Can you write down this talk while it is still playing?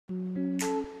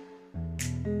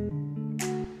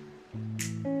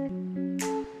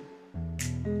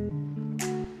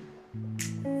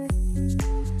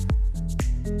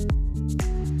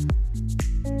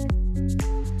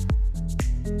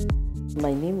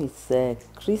My name is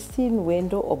Christine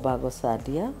Wendo Obago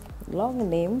Sadia. Long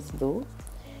names though.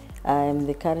 I'm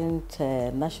the current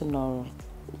national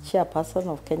chairperson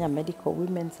of Kenya Medical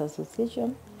Women's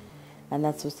Association, an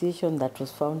association that was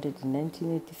founded in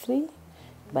 1983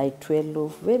 by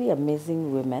 12 very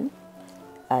amazing women.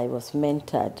 I was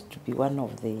mentored to be one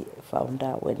of the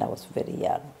founder when I was very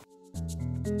young.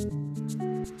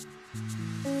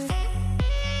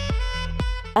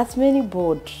 As many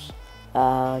board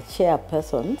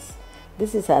chairpersons,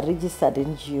 this is a registered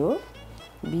NGO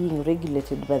being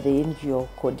regulated by the NGO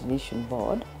Coordination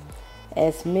Board.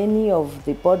 As many of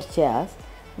the board chairs,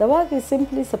 the work is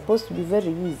simply supposed to be very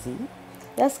easy.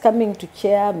 Just coming to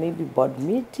chair maybe board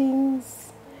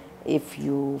meetings. If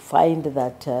you find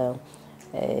that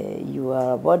you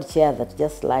are a board chair that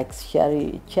just likes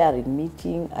chairing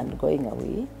meeting and going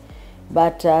away.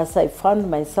 But as I found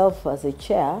myself as a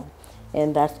chair,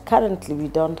 and that currently we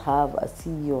don't have a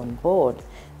CEO on board,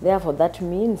 therefore that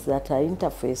means that I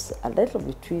interface a little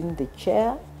between the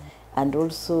chair and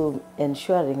also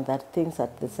ensuring that things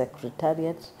at the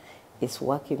secretariat is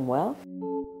working well.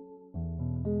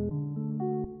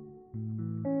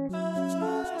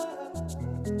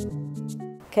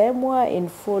 Kmwa in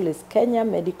full is Kenya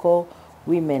Medical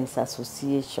Women's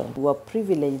Association. We were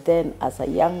privileged then as a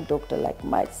young doctor like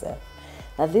myself.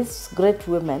 Now these great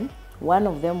women, one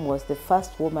of them was the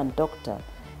first woman doctor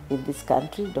in this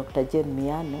country, Dr. Jane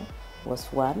Miano was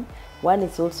one. One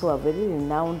is also a very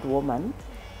renowned woman,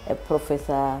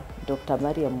 Professor Dr.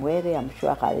 Mariam Were, I'm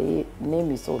sure her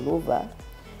name is all over.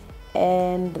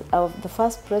 And the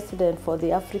first president for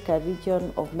the Africa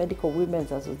region of Medical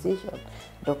Women's Association,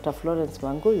 Dr. Florence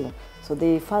Manguyu. So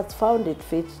they first found it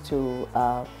fit to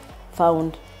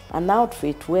found an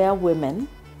outfit where women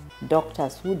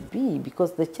doctors would be,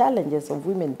 because the challenges of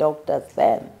women doctors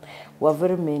then were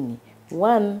very many.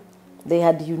 One, they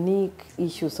had unique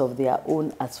issues of their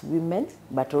own as women,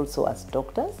 but also as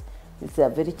doctors. It's a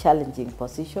very challenging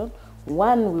position.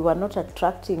 One, we were not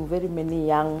attracting very many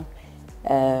young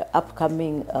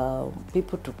upcoming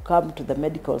people to come to the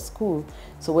medical school.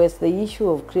 So it's the issue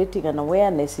of creating an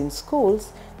awareness in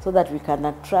schools so that we can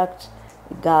attract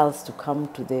girls to come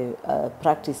to the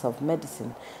practice of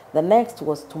medicine. The next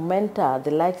was to mentor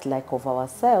the likes like of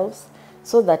ourselves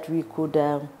so that we could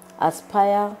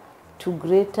aspire to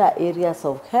greater areas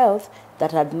of health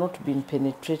that had not been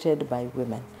penetrated by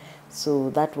women. So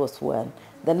that was one.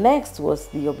 The next was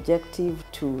the objective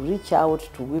to reach out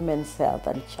to women's health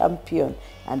and champion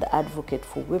and advocate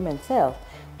for women's health.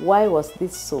 Why was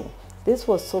this so? This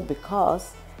was so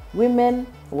because women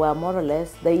were more or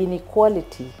less the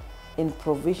inequality in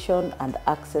provision and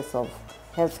access of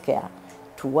healthcare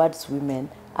towards women,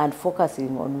 and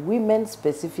focusing on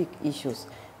women-specific issues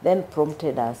then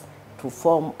prompted us to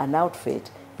form an outfit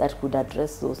that could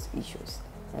address those issues.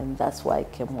 And that's why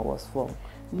Kmwa was formed.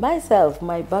 Myself,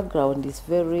 my background is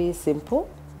very simple.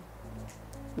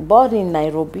 Born in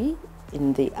Nairobi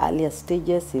in the earlier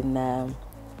stages in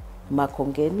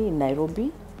Makongeni in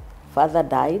Nairobi. Father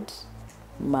died.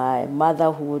 My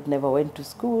mother, who never went to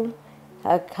school,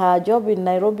 her job in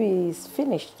Nairobi is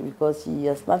finished because she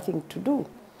has nothing to do.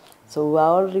 So we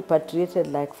are all repatriated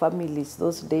like families.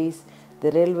 Those days, the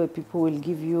railway people will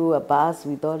give you a bus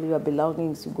with all your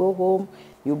belongings. You go home,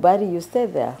 you bury, you stay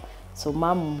there. So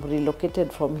Mom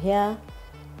relocated from here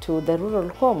to the rural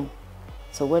home.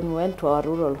 So when we went to our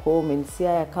rural home in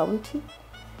Sadia County,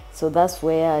 so that's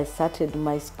where I started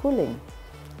my schooling.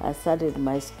 I started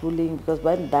my schooling because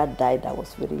when Dad died, I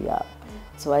was very young.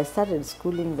 So I started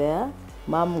schooling there.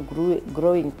 Mom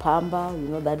growing pamba, you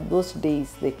know that those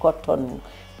days the cotton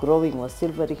growing was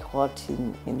still very hot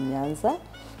in Nyanza.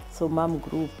 So Mom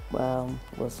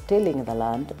was tilling the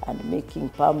land and making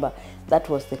pamba. That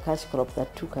was the cash crop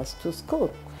that took us to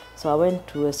school. So I went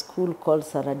to a school called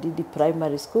Saradidi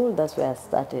Primary School. That's where I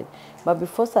started. But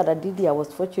before Saradidi, I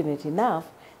was fortunate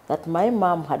enough that my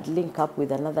mom had linked up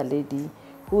with another lady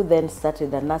who then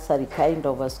started a nursery kind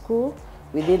of a school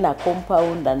within a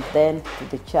compound and then to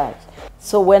the church.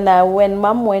 So when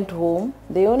Mom went home,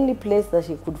 the only place that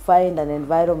she could find an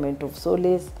environment of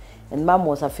solace, and Mom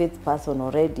was a faith person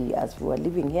already as we were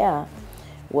living here,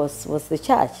 was the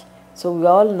church. So we were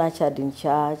all nurtured in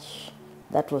church.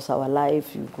 That was our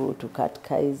life. You go to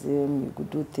catechism, you could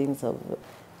do things of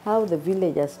how the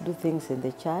villagers do things in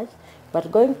the church.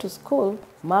 But going to school,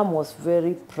 Mom was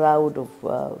very proud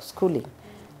of schooling.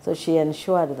 So she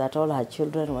ensured that all her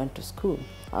children went to school.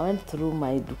 I went through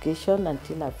my education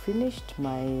until I finished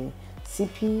my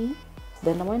CPE.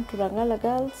 Then I went to Rangala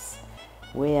Girls,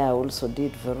 where I also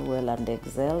did very well and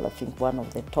excelled. I think one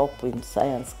of the top in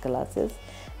science classes.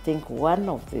 I think one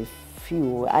of the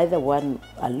few, either one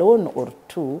alone or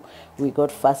two. We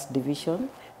got first division,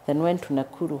 then went to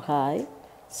Nakuru High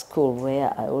School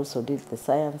where I also did the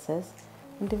sciences,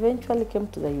 and eventually came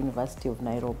to the University of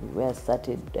Nairobi where I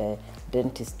started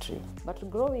dentistry. But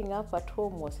growing up at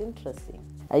home was interesting.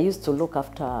 I used to look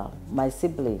after my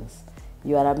siblings.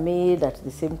 You are a maid at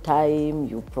the same time,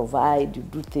 you provide, you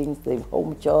do things, the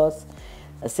home chores.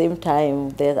 At the same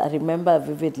time, I remember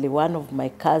vividly one of my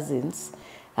cousins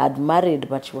had married,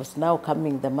 but she was now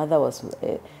coming. The mother was,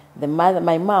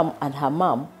 my mom and her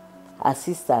mom are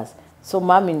sisters. So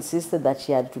mom insisted that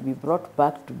she had to be brought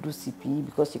back to do CPE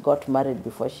because she got married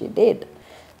before she did.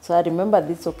 So I remember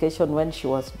this occasion when she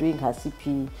was doing her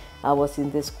CPE. I was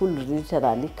in the school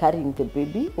literally carrying the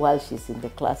baby while she's in the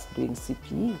class doing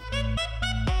CPE.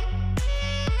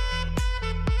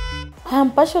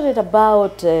 I'm passionate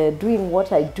about doing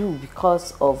what I do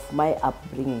because of my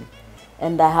upbringing.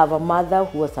 And I have a mother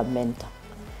who was a mentor.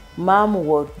 Mom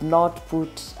would not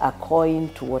put a coin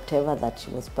to whatever that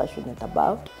she was passionate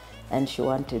about and she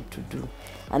wanted to do.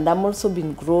 And I'm also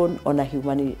been grown on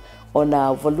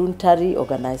a voluntary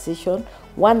organization.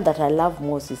 One that I love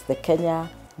most is the Kenya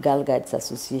Girl Guides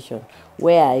Association,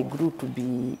 where I grew to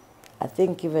be, I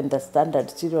think even the standard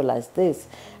serialized this.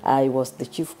 I was the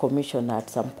chief commissioner at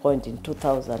some point in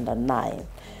 2009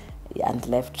 and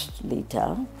left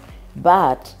later.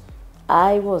 But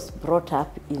I was brought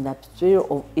up in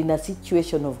a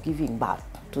situation of giving back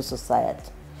to society.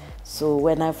 So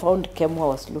when I found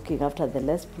Kmwa was looking after the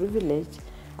less privileged,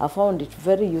 I found it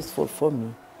very useful for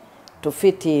me to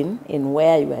fit in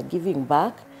where you are giving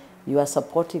back, you are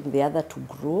supporting the other to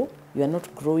grow, you are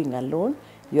not growing alone,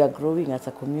 you are growing as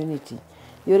a community.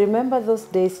 You remember those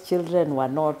days children were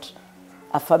not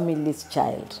a family's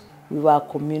child. We were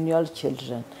communal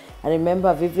children. I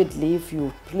remember vividly if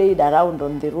you played around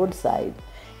on the roadside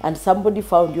and somebody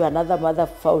found you, another mother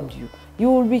found you, you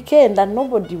will be caned and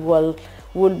nobody will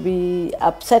be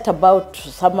upset about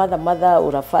some other mother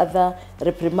or a father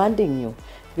reprimanding you.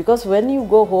 Because when you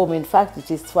go home, in fact, it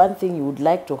is one thing you would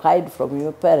like to hide from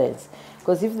your parents.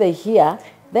 Because if they hear,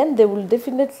 then they will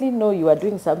definitely know you are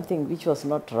doing something which was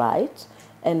not right,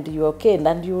 and you are caned,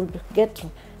 and you will get,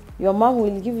 your mom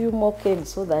will give you more cane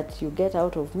so that you get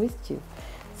out of mischief.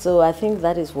 So I think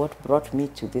that is what brought me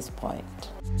to this point.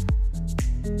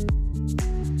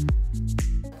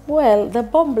 Well, the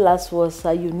bomb blast was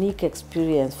a unique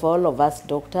experience for all of us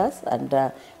doctors and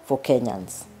for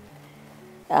Kenyans.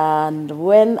 And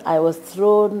when I was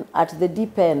thrown at the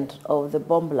deep end of the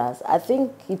bomb blast, I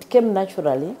think it came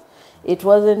naturally. It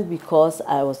wasn't because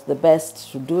I was the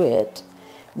best to do it,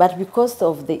 but because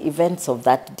of the events of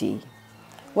that day.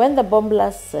 When the bomb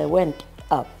blast went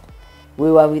up, we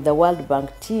were with the World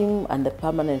Bank team and the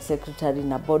permanent secretary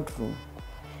in a boardroom.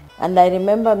 And I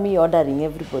remember me ordering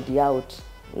everybody out.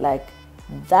 Like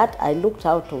that, I looked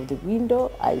out of the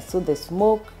window, I saw the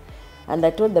smoke, and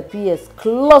I told the PS,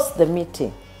 close the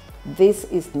meeting. This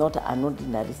is not an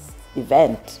ordinary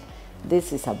event.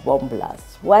 This is a bomb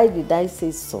blast. Why did I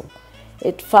say so?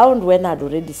 It found when I'd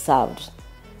already served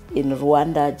in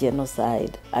Rwanda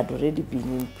genocide, I'd already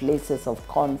been in places of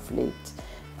conflict,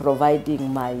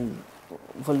 providing my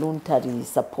voluntary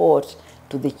support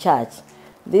to the church.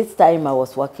 This time I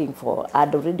was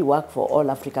I'd already worked for All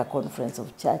Africa Conference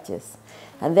of Churches.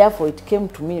 And therefore it came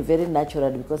to me very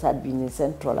naturally because I'd been in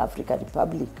Central African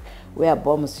Republic where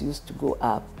bombs used to go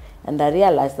up. And I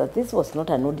realized that this was not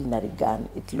an ordinary gun.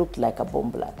 It looked like a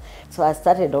bomb blast. So I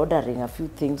started ordering a few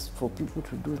things for people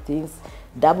to do things.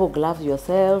 Double glove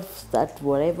yourself, start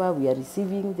wherever we are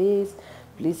receiving this.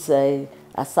 Please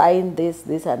assign this,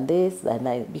 this and this.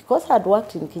 And because I'd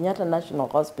worked in Kenyatta National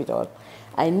Hospital,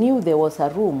 I knew there was a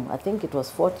room, I think it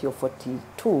was 40 or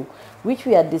 42, which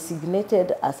we had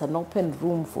designated as an open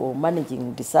room for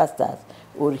managing disasters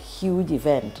or huge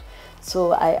event.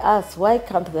 So I asked, why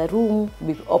can't the room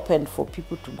be opened for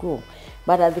people to go?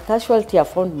 But at the casualty, I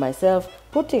found myself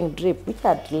putting drip, which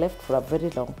I had left for a very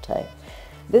long time.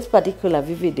 This particular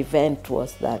vivid event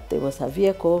was that there was a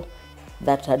vehicle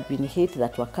that had been hit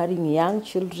that were carrying young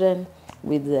children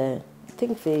with, I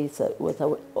think there was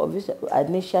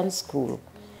an Asian school,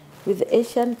 with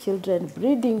Asian children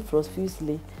bleeding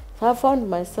profusely. So I found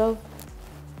myself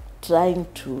trying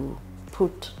to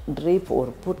put drip or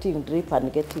putting drip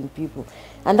and getting people.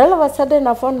 And all of a sudden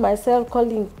I found myself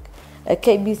calling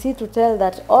KBC to tell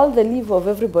that all the leave of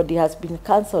everybody has been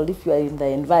cancelled. If you are in the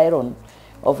environ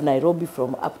of Nairobi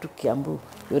from up to Kiambu,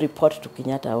 you report to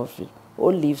Kenyatta Hospital.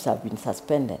 All leaves have been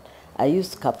suspended. I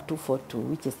used CAP 242,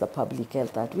 which is the Public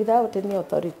Health Act, without any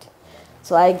authority.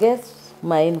 So I guess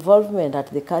my involvement at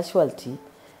the casualty,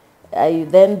 I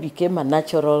then became a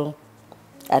natural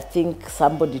I think,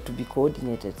 somebody to be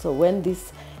coordinated. So when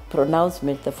this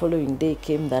pronouncement the following day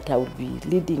came that I would be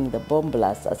leading the bomb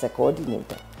blast as a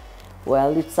coordinator,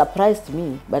 well, it surprised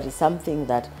me, but it's something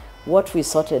that what we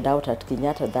sorted out at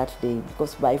Kenyatta that day,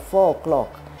 because by 4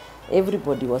 o'clock,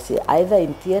 everybody was either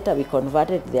in theater. We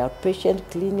converted the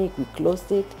outpatient clinic, we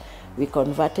closed it, we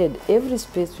converted every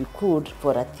space we could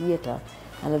for a theater,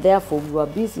 and therefore we were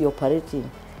busy operating.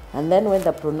 And then when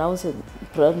the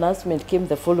pronouncement came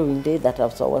the following day that I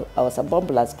was a bomb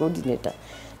blast coordinator,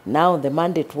 now the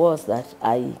mandate was that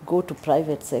I go to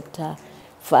private sector,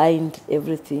 find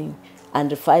everything,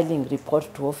 and filing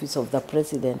report to office of the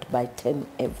president by 10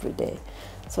 every day.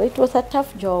 So it was a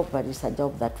tough job, but it's a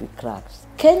job that we cracked.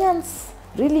 Kenyans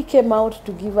really came out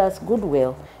to give us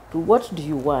goodwill to what do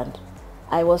you want.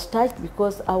 I was touched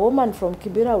because a woman from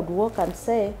Kibera would walk and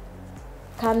say,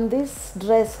 can this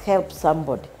dress help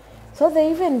somebody? So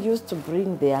they even used to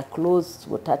bring their clothes,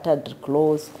 tattered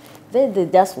clothes. They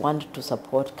just wanted to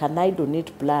support. Can I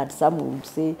donate blood? Some would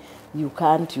say, you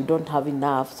can't, you don't have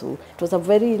enough. So it was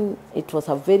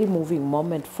a very moving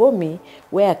moment for me,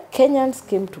 where Kenyans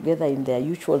came together in their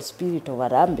usual spirit of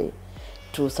Harambee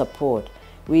to support.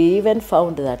 We even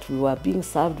found that we were being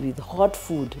served with hot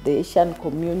food. The Asian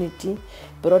community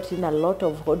brought in a lot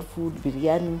of hot food,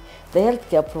 biryani. The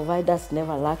healthcare providers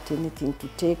never lacked anything to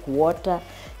take. Water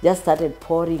just started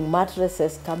pouring,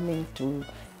 mattresses coming to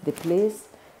the place.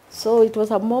 So it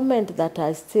was a moment that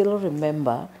I still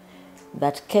remember,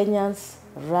 that Kenyans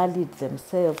rallied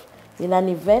themselves in an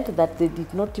event that they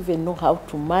did not even know how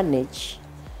to manage.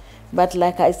 But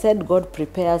like I said, God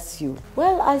prepares you.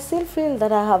 Well, I still feel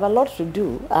that I have a lot to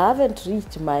do. I haven't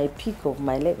reached my peak of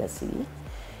my legacy.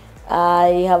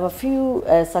 I have a few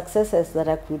successes that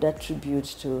I could attribute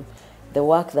to the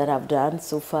work that I've done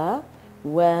so far.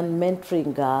 When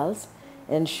mentoring girls,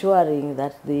 ensuring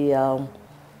that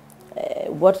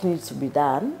what needs to be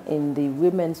done in the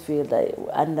women's field,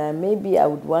 and maybe I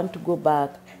would want to go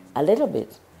back a little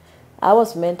bit. I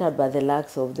was mentored by the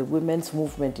likes of the women's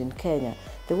movement in Kenya.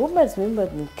 The women's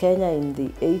movement in Kenya in the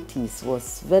 80s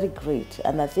was very great,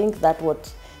 and I think that's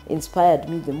what inspired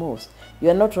me the most. You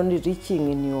are not only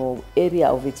reaching in your area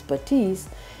of expertise,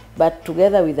 but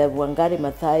together with the Wangari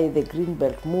Maathai, the Green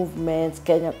Belt movements,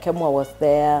 Kmwa was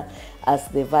there as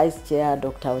the vice chair,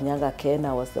 Dr. Onyaga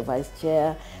Kena was the vice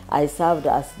chair. I served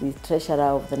as the treasurer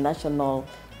of the National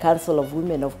Council of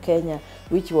Women of Kenya,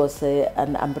 which was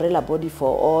an umbrella body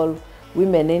for all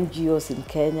women NGOs in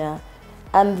Kenya.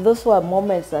 And those were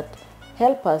moments that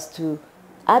help us to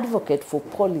advocate for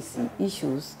policy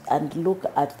issues and look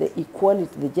at the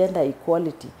equality, the gender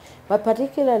equality, but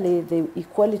particularly the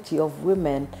equality of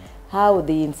women, how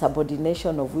the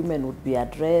insubordination of women would be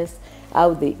addressed,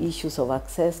 how the issues of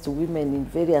access to women in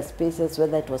various spaces,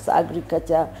 whether it was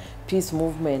agriculture, peace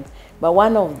movement. But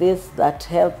one of these that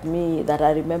helped me, that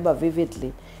I remember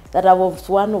vividly, that I was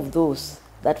one of those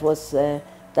that was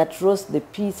that wrote the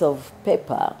piece of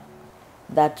paper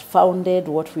that founded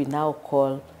what we now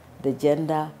call the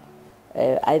gender,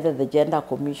 either the Gender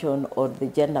Commission or the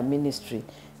Gender Ministry.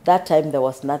 That time there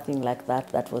was nothing like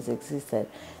that was existed.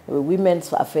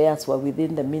 Women's affairs were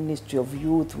within the Ministry of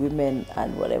Youth, Women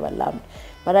and whatever land.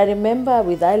 But I remember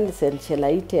with Alison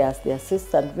Chelaite as the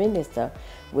assistant minister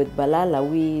with Balala,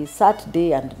 we sat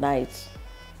day and night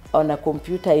on a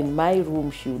computer in my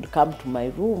room. She would come to my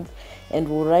room and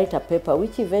would write a paper,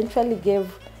 which eventually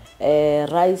gave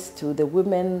rise to the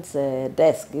women's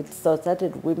desk. It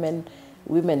started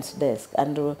women's desk,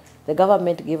 and the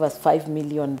government gave us 5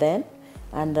 million then.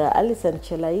 And Alison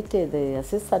Chelaite, the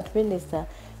assistant minister,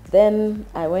 then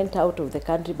I went out of the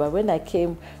country. But when I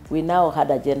came, we now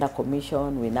had a gender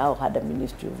commission, we now had a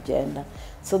ministry of gender.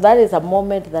 So that is a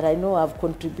moment that I know I've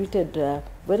contributed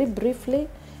very briefly,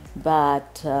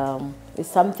 but it's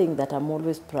something that I'm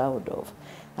always proud of.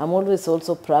 I'm always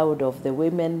also proud of the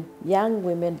women, young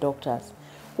women doctors,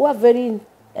 who are very,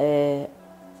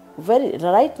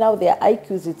 right now their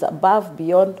IQs is above,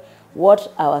 beyond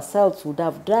what ourselves would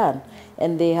have done.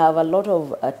 And they have a lot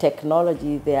of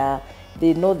technology.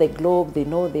 They know the globe, they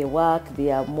know their work,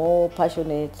 they are more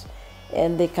passionate,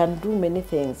 and they can do many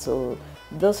things. So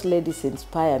those ladies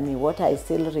inspire me. What I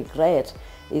still regret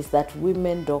is that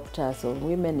women doctors or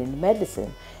women in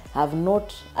medicine have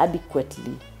not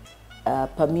adequately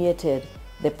permeated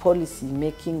the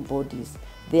policy-making bodies.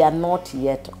 They are not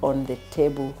yet on the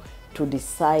table to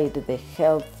decide the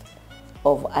health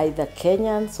of either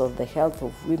Kenyans or the health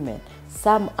of women.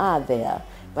 Some are there,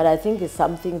 but I think it's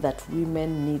something that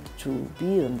women need to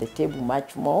be on the table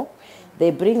much more.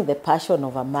 They bring the passion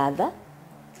of a mother,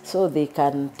 so they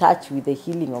can touch with the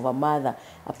healing of a mother,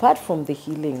 apart from the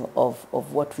healing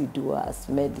of what we do as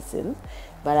medicine.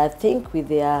 But I think with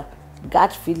their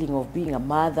gut feeling of being a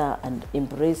mother and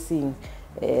embracing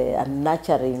and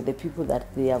nurturing the people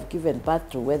that they have given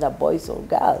birth to, whether boys or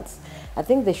girls, I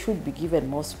think they should be given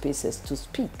more spaces to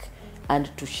speak and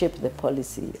to shape the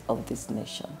policy of this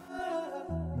nation.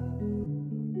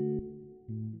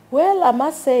 Well, I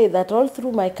must say that all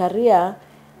through my career,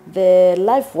 the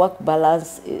life-work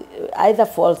balance either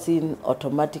falls in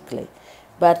automatically.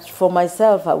 But for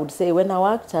myself, I would say when I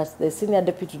worked as the Senior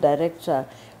Deputy Director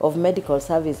of Medical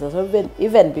Services,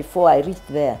 even before I reached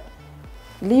there,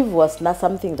 leave was not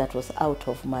something that was out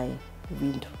of my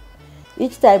window.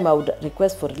 Each time I would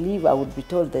request for leave, I would be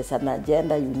told there's an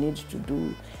agenda you need to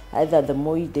do, either the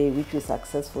Moi Day, which we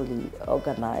successfully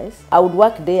organized. I would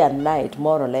work day and night,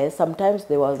 more or less. Sometimes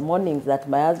there were mornings that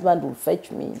my husband would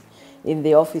fetch me in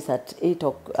the office at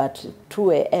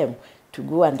 2 a.m. to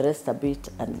go and rest a bit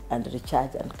and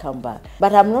recharge and come back.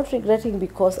 But I'm not regretting,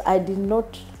 because I did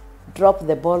not drop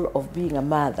the ball of being a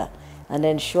mother and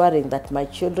ensuring that my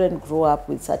children grow up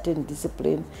with certain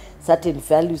discipline, certain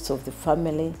values of the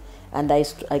family. And I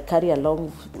carry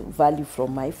along value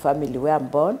from my family, where I'm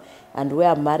born and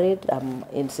where I'm married.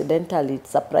 Incidentally, it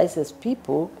surprises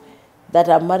people that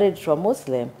I'm married to a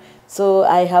Muslim. So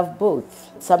I have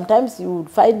both. Sometimes you would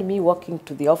find me walking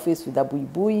to the office with a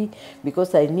buibui,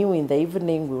 because I knew in the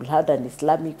evening we would have an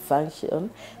Islamic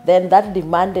function. Then that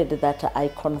demanded that I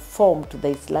conform to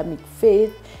the Islamic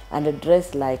faith and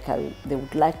dress like they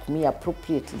would like me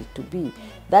appropriately to be.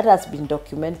 That has been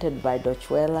documented by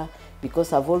Dochwela,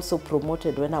 because I've also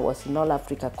promoted, when I was in All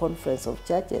Africa Conference of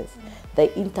Churches, the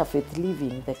interfaith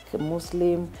living, the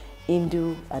Muslim,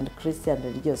 Hindu and Christian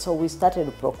religion. So we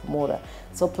started Prokmura.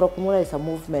 So Prokmura is a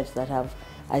movement that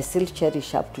I still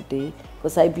cherish up today,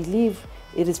 because I believe,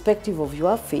 irrespective of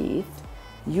your faith,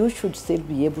 you should still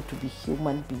be able to be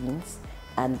human beings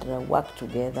and work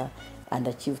together and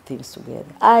achieve things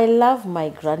together. I love my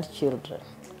grandchildren.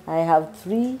 I have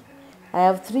three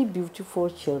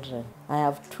beautiful children. I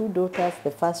have 2 daughters,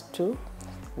 the first 2.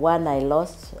 One I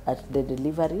lost at the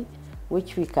delivery,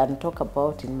 which we can talk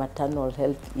about in maternal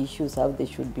health issues, how they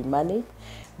should be managed.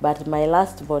 But my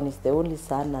last born is the only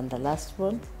son and the last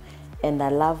one, and I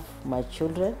love my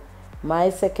children. My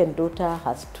second daughter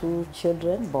has 2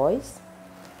 children, boys,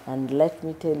 and let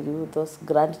me tell you, those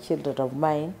grandchildren of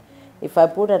mine, if I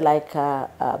put a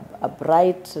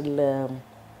bright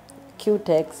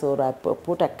Q-tex or I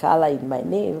put a color in my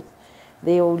nails,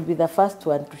 they will be the first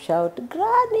one to shout,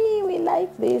 "Granny, we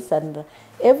like this." And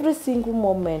every single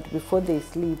moment before they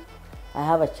sleep, I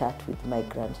have a chat with my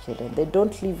grandchildren. They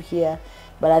don't live here,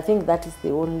 but I think that is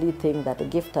the only thing, that a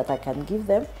gift that I can give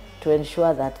them, to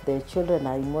ensure that her children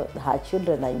are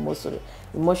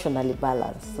emotionally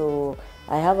balanced. So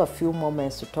I have a few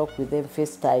moments to talk with them,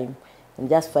 FaceTime, and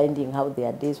just finding how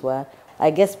their days were. I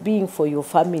guess being for your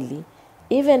family,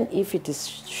 even if it is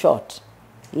short,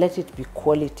 let it be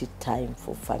quality time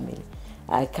for family.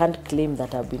 I can't claim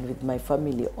that I've been with my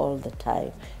family all the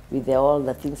time, with all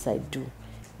the things I do.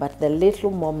 But the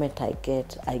little moment I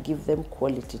get, I give them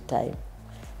quality time.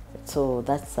 So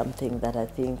that's something that I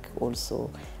think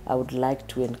also I would like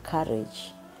to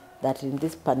encourage, that in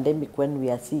this pandemic, when we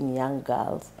are seeing young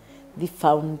girls, the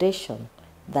foundation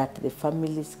that the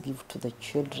families give to the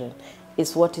children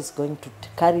is what is going to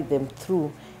carry them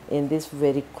through in this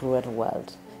very cruel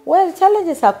world. Well,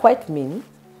 challenges are quite many,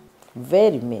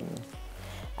 very many.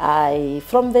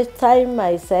 From the time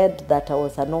I said that I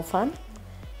was an orphan,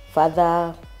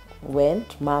 father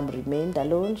went, mom remained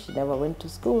alone, she never went to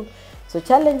school. So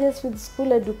challenges with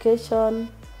school education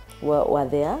were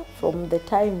there from the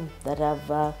time that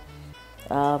I've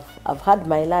had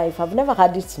my life. I've never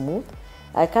had it smooth.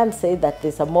 I can't say that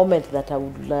there's a moment that I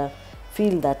would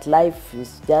feel that life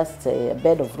is just a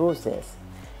bed of roses.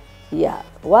 Yeah,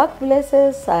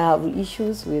 workplaces, I have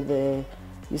issues with,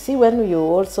 you see, when you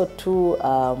also too,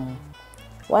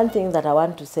 one thing that I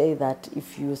want to say, that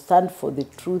if you stand for the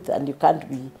truth and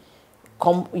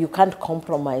you can't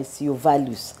compromise your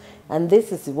values. And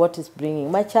this is what is bringing.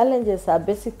 My challenges are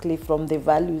basically from the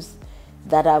values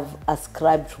that I've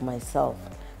ascribed to myself.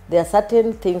 There are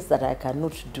certain things that I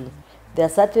cannot do. There are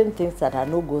certain things that are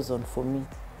no goes on for me.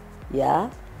 Yeah,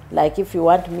 like if you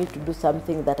want me to do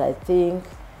something that I think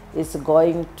is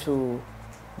going to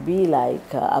be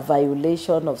like a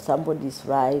violation of somebody's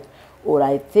right, or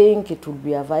I think it would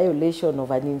be a violation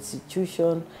of an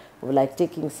institution, or like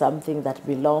taking something that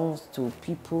belongs to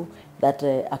people, that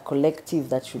a collective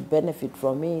that should benefit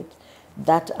from it,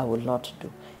 that I will not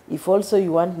do. If also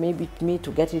you want maybe me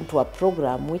to get into a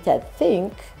program which I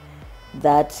think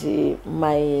that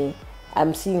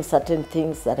I'm seeing certain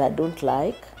things that I don't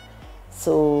like.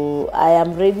 So I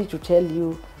am ready to tell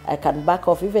you I can back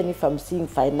off, even if I'm seeing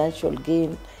financial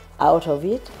gain out of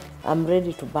it. I'm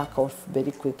ready to back off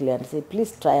very quickly and say,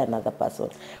 please try another person.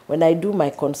 When I do my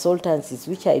consultancies,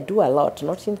 which I do a lot,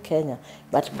 not in Kenya,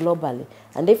 but globally,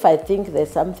 and if I think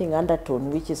there's something undertone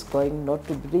which is going not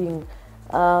to bring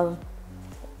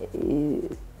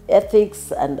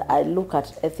ethics, and I look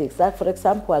at ethics. Like, for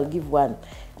example, I'll give one.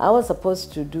 I was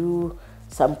supposed to do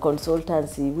some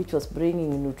consultancy which was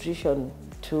bringing nutrition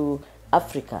to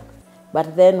Africa.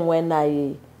 But then when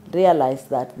I realized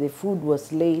that the food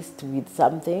was laced with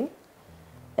something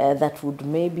that would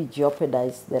maybe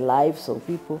jeopardize the lives of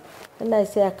people, then I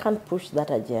say I can't push that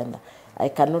agenda. I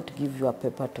cannot give you a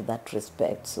paper to that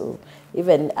respect. So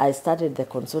even I started the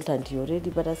consultancy already,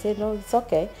 but I said, no, it's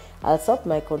okay. I'll stop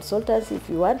my consultancy. If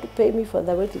you want to pay me for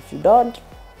the weight, if you don't,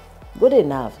 good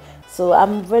enough. So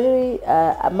I'm very,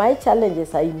 my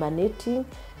challenges are emanating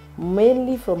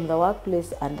mainly from the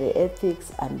workplace and the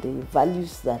ethics and the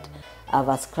values that I've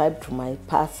ascribed to my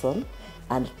person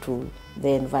and to the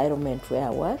environment where I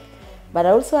work. But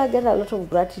also I get a lot of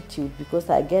gratitude because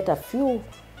I get a few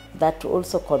that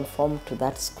also conform to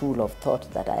that school of thought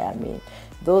that I am in.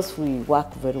 Those we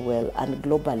work very well, and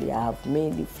globally I have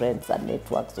many friends and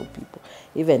networks of people,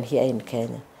 even here in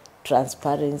Kenya.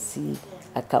 Transparency,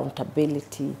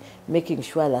 accountability, making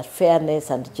sure that fairness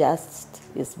and justice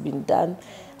is being done.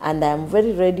 And I'm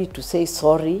very ready to say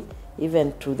sorry,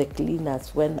 even to the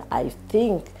cleaners, when I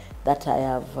think that I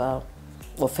have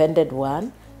offended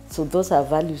one. So those are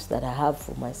values that I have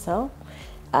for myself.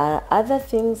 Other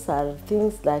things are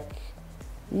things like,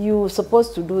 you're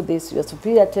supposed to do this, your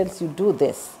superior tells you do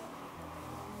this,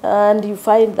 and you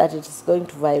find that it is going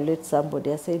to violate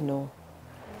somebody. I say no.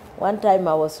 One time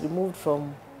I was removed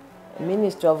from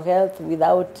Ministry of Health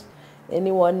without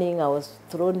any warning. I was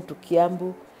thrown to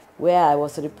Kiambu, where I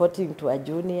was reporting to a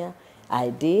junior. I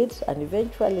did, and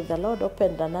eventually the Lord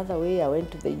opened another way. I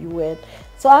went to the UN.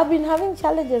 So I've been having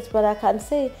challenges, but I can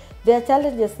say there are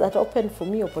challenges that open for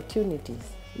me opportunities.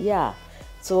 Yeah.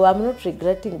 So I'm not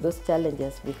regretting those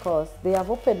challenges because they have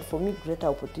opened for me greater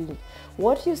opportunities.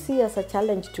 What you see as a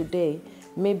challenge today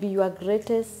may be your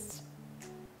greatest,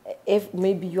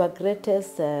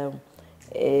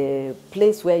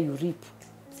 place where you reap.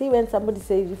 See, when somebody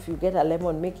says if you get a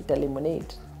lemon, make it a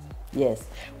lemonade. Yes.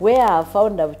 Where I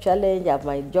found a challenge,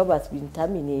 my job has been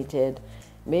terminated,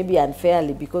 maybe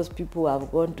unfairly because people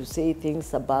have gone to say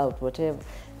things about whatever.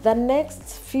 The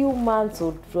next few months,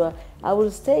 I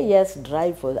will stay, yes,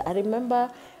 drive for.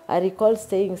 I recall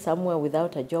staying somewhere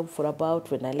without a job for about,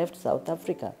 when I left South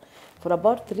Africa, for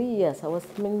about 3 years. I was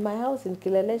in my house in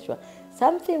Kileleshwa.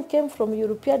 Something came from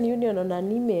European Union on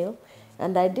an email,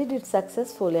 and I did it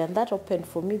successfully, and that opened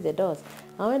for me the doors.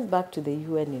 I went back to the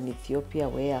UN in Ethiopia,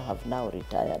 where I have now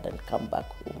retired and come back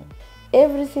home.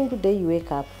 Every single day you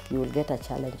wake up, you will get a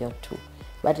challenge or two.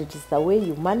 But it is the way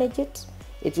you manage it.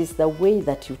 It is the way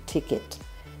that you take it.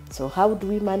 So how do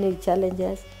we manage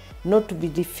challenges? Not to be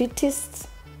defeatists.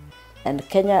 And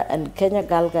Kenya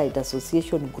Girl Guide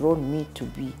Association grown me to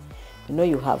be.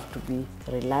 You have to be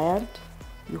reliant.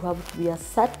 You have to be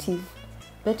assertive.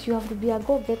 But you have to be a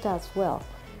go-getter as well.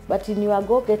 But in your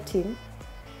go-getting,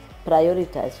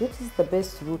 prioritize which is the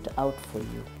best route out for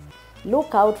you.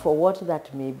 Look out for what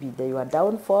that may be. Your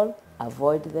downfall,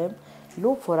 avoid them.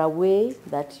 Look for a way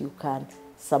that you can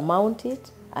surmount it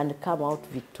and come out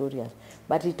victorious.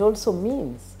 But it also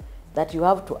means that you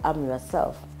have to arm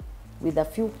yourself with a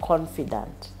few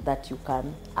confident that you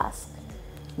can ask.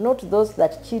 Not those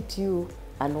that cheat you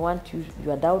and want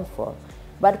your downfall,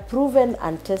 but proven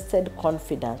and tested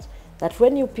confidence that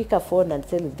when you pick a phone and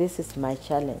say, this is my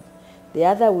challenge, the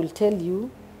other will tell you,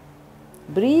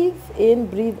 breathe in,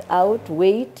 breathe out,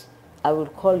 wait, I will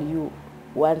call you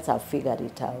once I've figured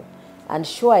it out. And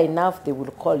sure enough, they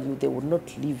will call you, they will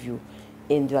not leave you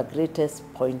in your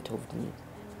greatest point of need.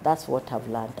 That's what I've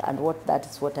learned, and that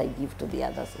is what I give to the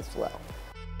others as well.